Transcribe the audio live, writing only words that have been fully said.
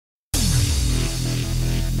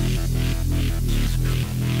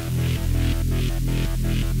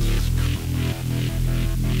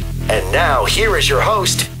And now, here is your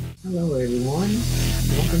host. Hello everyone,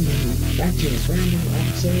 welcome back to a brand new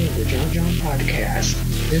episode of the JonJon Podcast.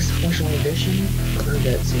 This special edition, I've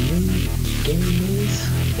got some new gaming news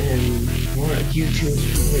and more YouTube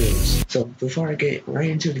news. So before I get right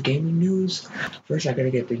into the gaming news, first I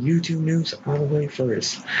gotta get the YouTube news out of the way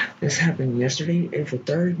first. This happened yesterday, April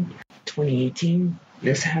 3rd, 2018.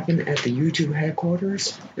 This happened at the YouTube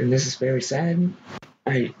headquarters, and this is very sad.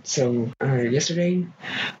 Yesterday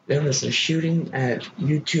there was a shooting at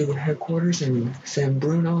YouTube headquarters in San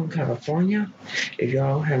Bruno, California. If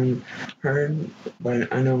y'all haven't heard,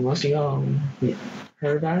 but I know most of y'all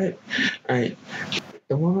heard about it.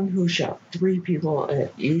 The woman who shot 3 people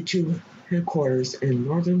at YouTube headquarters in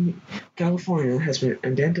Northern California has been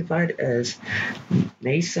identified as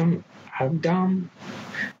Nasim Agdam.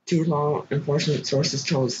 2 law enforcement sources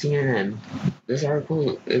told CNN. This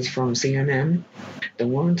article is from CNN. The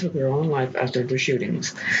woman took her own life after the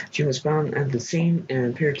shootings. She was found at the scene and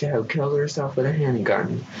appeared to have killed herself with a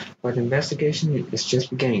handgun, but the investigation is just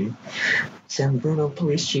beginning. San Bruno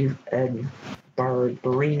Police Chief Ed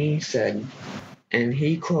Barberini said, and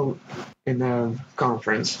he quote in the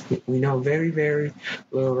conference, "We know very, very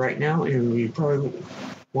little right now, and we probably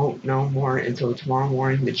won't know more until tomorrow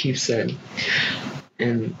morning," the chief said.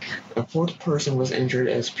 And a 4th person was injured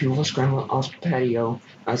as people scrambled off the patio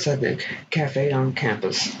outside the cafe on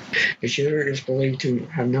campus. The shooter is believed to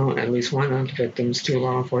have known at least one of the victims, 2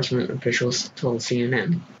 law enforcement officials told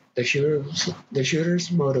CNN. The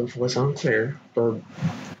shooter's motive was unclear,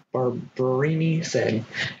 Barberini said,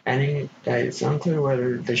 adding that it's unclear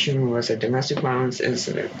whether the shooting was a domestic violence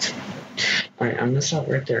incident. Alright, I'm gonna stop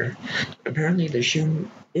right there. Apparently the shooting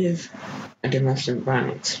is a domestic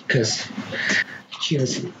violence because she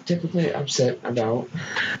was typically upset about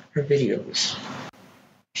her videos.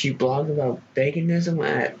 She blogged about veganism,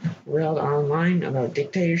 railed online about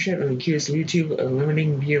dictatorship, and accused YouTube of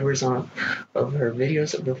limiting viewers of her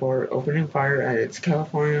videos before opening fire at its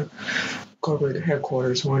California corporate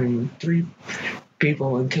headquarters, wounding 3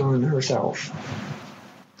 people and killing herself.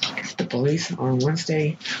 The police on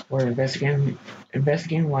Wednesday were investigating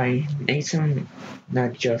why Nasim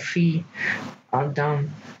Najafi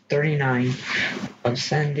Agdam, 39, of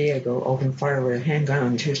San Diego, opened fire with a handgun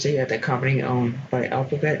on Tuesday at the company owned by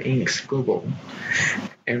Alphabet Inc.'s Google.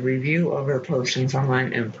 A review of her postings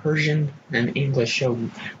online in Persian and English showed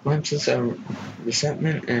glimpses of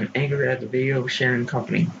resentment and anger at the video sharing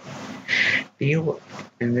company.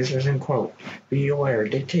 And this is in quote, "Be aware,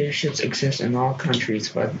 dictatorships exist in all countries,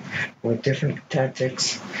 but with different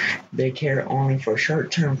tactics. They care only for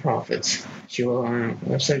short-term profits." She wrote on a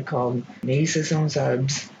website called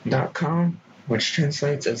nasismzabs.com, which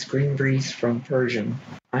translates as green breeze from Persian.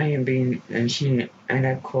 I am being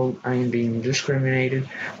discriminated.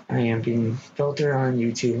 I am being filtered on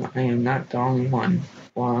YouTube. I am not the only one.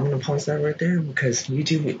 Well, I'm going to pause that right there because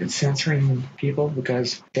YouTube is censoring people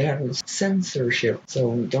because they have censorship.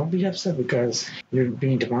 So don't be upset because you're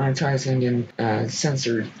being demonetized and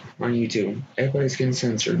censored on YouTube. Everybody's getting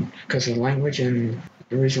censored because of language, and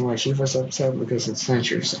the reason why she was upset because it's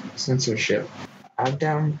censorship.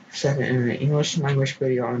 Agdam said it in an English language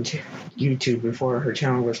video on YouTube before her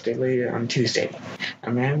channel was deleted on Tuesday.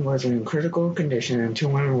 A man was in critical condition and 2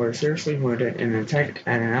 women were seriously wounded in an attack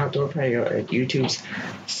at an outdoor patio at YouTube's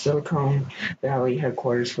Silicon Valley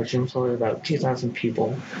headquarters, which employed about 2,000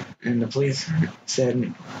 people. And the police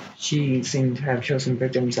said she seemed to have chosen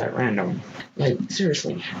victims at random. Like,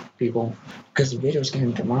 seriously, people. Because the video's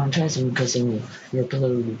getting demonetized and because of your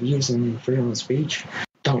political views and freedom of speech.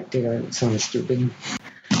 Don't do that, it sounds stupid.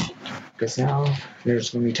 Because now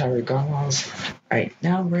there's going to be Tyler laws. Alright,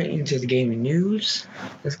 now right into the gaming news.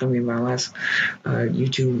 That's going to be my last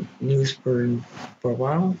YouTube news for a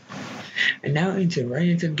while. And now right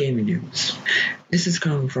into the gaming news. This is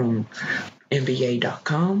coming from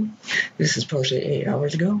NBA.com. This is posted 8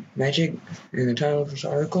 hours ago. Magic, and the title of this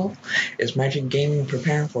article is Magic Gaming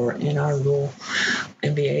Preparing for Inaugural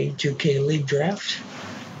NBA 2K League Draft.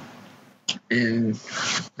 And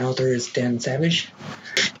the author is Dan Savage,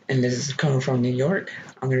 and this is coming from New York.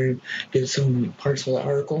 I'm going to give some parts of the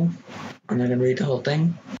article. I'm not going to read the whole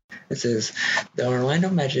thing. It says, the Orlando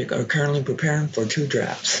Magic are currently preparing for 2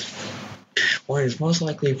 drafts. One is most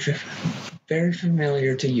likely very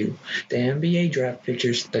familiar to you. The NBA draft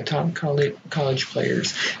features the top college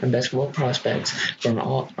players and basketball prospects from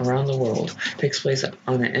all around the world. It takes place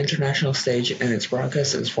on an international stage, and its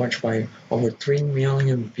broadcast is watched by over 3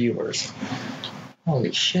 million viewers.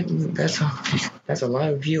 Holy shit, that's a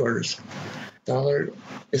lot of viewers. Dollar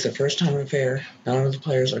is a first-time affair. None of the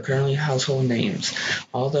players are currently household names,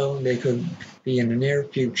 although they could be in the near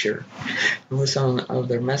future. And with some of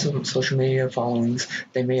their massive social media followings,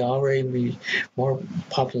 they may already be more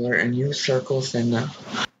popular in youth circles than the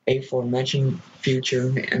aforementioned future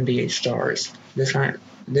NBA stars.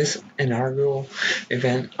 This inaugural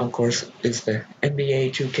event, of course, is the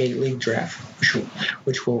NBA 2K League Draft,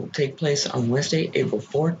 which will take place on Wednesday, April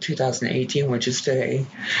 4th, 2018, which is today,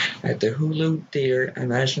 at the Hulu Theater at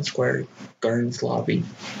Madison Square Gardens lobby.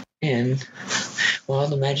 And while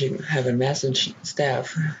the Magic have a massive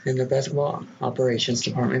staff in the basketball operations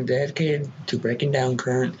department dedicated to breaking down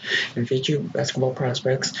current and future basketball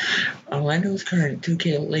prospects, Orlando's current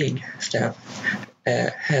 2K League staff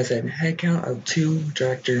has a headcount of 2: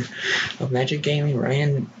 Director of Magic Gaming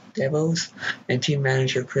Ryan Devos and Team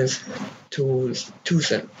Manager Chris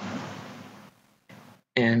Tucson.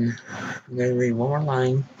 And I'm going to read one more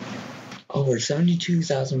line. Over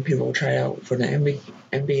 72,000 people tried out for the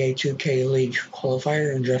NBA 2K League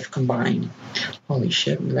qualifier and draft combined. Holy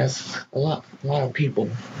shit, that's a lot of people.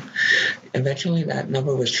 Eventually, that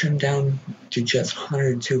number was trimmed down to just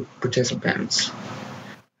 102 participants.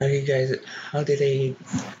 How did they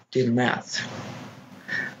do the math?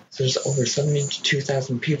 So there's over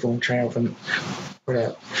 72,000 people try out for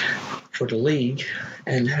the league,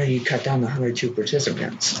 and how do you cut down to 102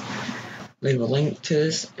 participants? Leave a link to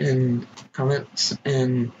this in comments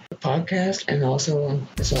and the podcast, and also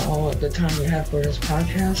that's all the time we have for this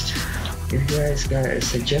podcast. If you guys got a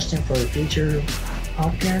suggestion for a future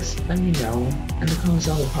podcast, let me know in the comments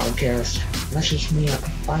on the podcast. Message me,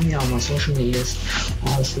 find me on my social medias.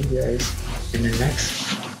 I'll see you guys in the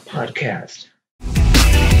next podcast.